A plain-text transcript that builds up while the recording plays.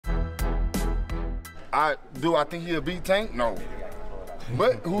I think he'll beat Tank? No.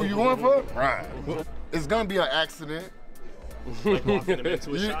 But who you going for? Ryan. It's gonna be an accident. You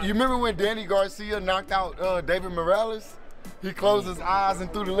remember when Danny Garcia knocked out David Morales? He closed his eyes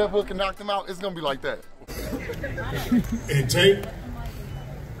and threw the left hook and knocked him out. It's gonna be like that. And Tank,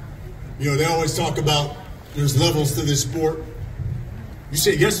 you know, they always talk about there's levels to this sport. You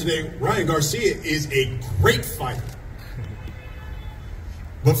said yesterday Ryan Garcia is a great fighter.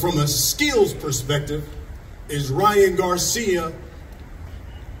 But from a skills perspective, is Ryan Garcia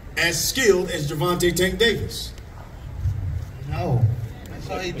as skilled as Gervonta Tank Davis? No. That's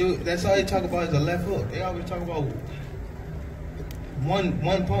all he do. That's all he talk about is the left hook. They always talk about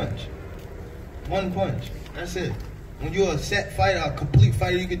one punch. One punch. That's it. When you're a set fighter, a complete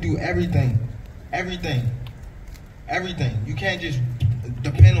fighter, you can do everything. Everything. Everything. You can't just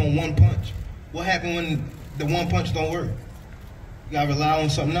depend on one punch. What happens when the one punch don't work? You gotta rely on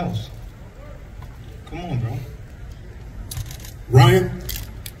something else. Come on, bro. Ryan,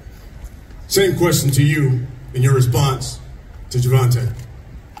 same question to you in your response to Gervonta.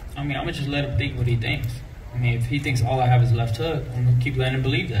 I mean, I'm gonna just let him think what he thinks. I mean, if he thinks all I have is left hook, I'm gonna keep letting him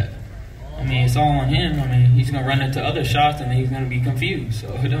believe that. I mean, it's all on him. I mean, he's gonna run into other shots and he's gonna be confused.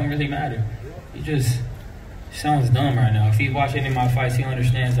 So it don't really matter. He just sounds dumb right now. If he watched any of my fights, he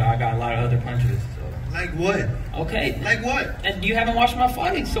understands that I got a lot of other punches. So. Like what? Okay. Like what? And you haven't watched my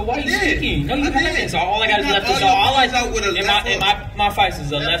fights, so why are you speaking? No, you haven't. So all I got is left hook. So all I out with a left hook. My fights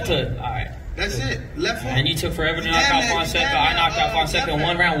is a left hook. All right. That's it. Left hook. And you took forever to knock out Fonseca. I knocked out Fonseca in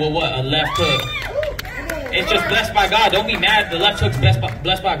one round with what? A left hook. It's just blessed by God. Don't be mad. The left hook's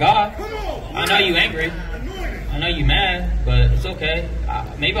blessed by God. I know you angry. I know you mad, but it's okay.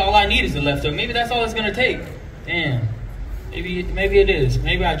 Maybe all I need is a left hook. Maybe that's all it's gonna take. Damn. Maybe it is.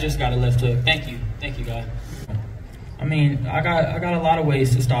 Maybe I just got a left hook. Thank you, God. I mean, I got a lot of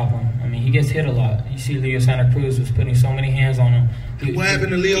ways to stop him. I mean, he gets hit a lot. You see, Leo Santa Cruz was putting so many hands on him. What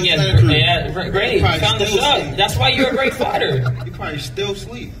happened to Leo Santa Cruz? Yeah, great. Found the shot. That's why you're a great fighter. You probably still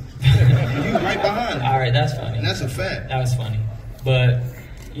sleep. You right behind him. All right, that's funny. That's a fact. That was funny. But,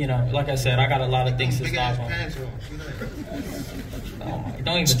 you know, like I said, I got a lot of things to stop him.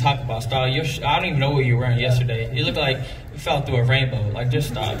 Don't even talk about style. I don't even know what you were wearing yesterday. You look like you fell through a rainbow. Like, just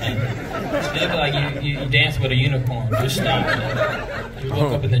stop, man. You look like you danced with a unicorn. Just stop, man. You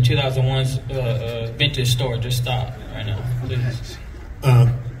woke up in the 2001 vintage store. Just stop right now, please.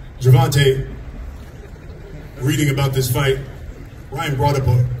 Gervonta, reading about this fight, Ryan brought up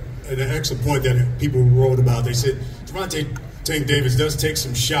an excellent point that people wrote about. They said Gervonta Tank Davis does take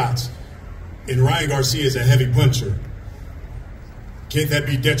some shots, and Ryan Garcia is a heavy puncher. Can't that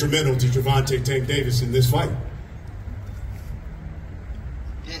be detrimental to Gervonta Tank Davis in this fight?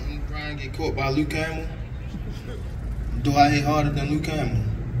 Didn't Ryan get caught by Luke Campbell? Do I hit harder than Luke Campbell?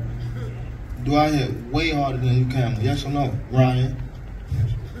 Do I hit way harder than Luke Campbell? Yes or no, Ryan?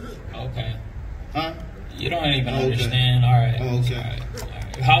 Okay. Huh? You don't even understand. All right. Okay. All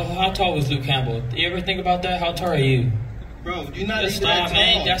right. How tall was Luke Campbell? Do you ever think about that? How tall are you? Bro, you're not even that tall.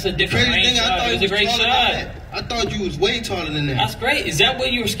 Man. That's a different range shot. It was a great shot. I thought you was way taller than that. That's great. Is that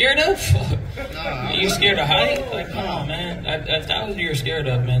what you were scared of? Nah. You scared of height? Like, come on, man. If that was what you were scared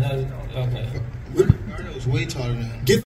of, man, that was okay. I was way taller than that.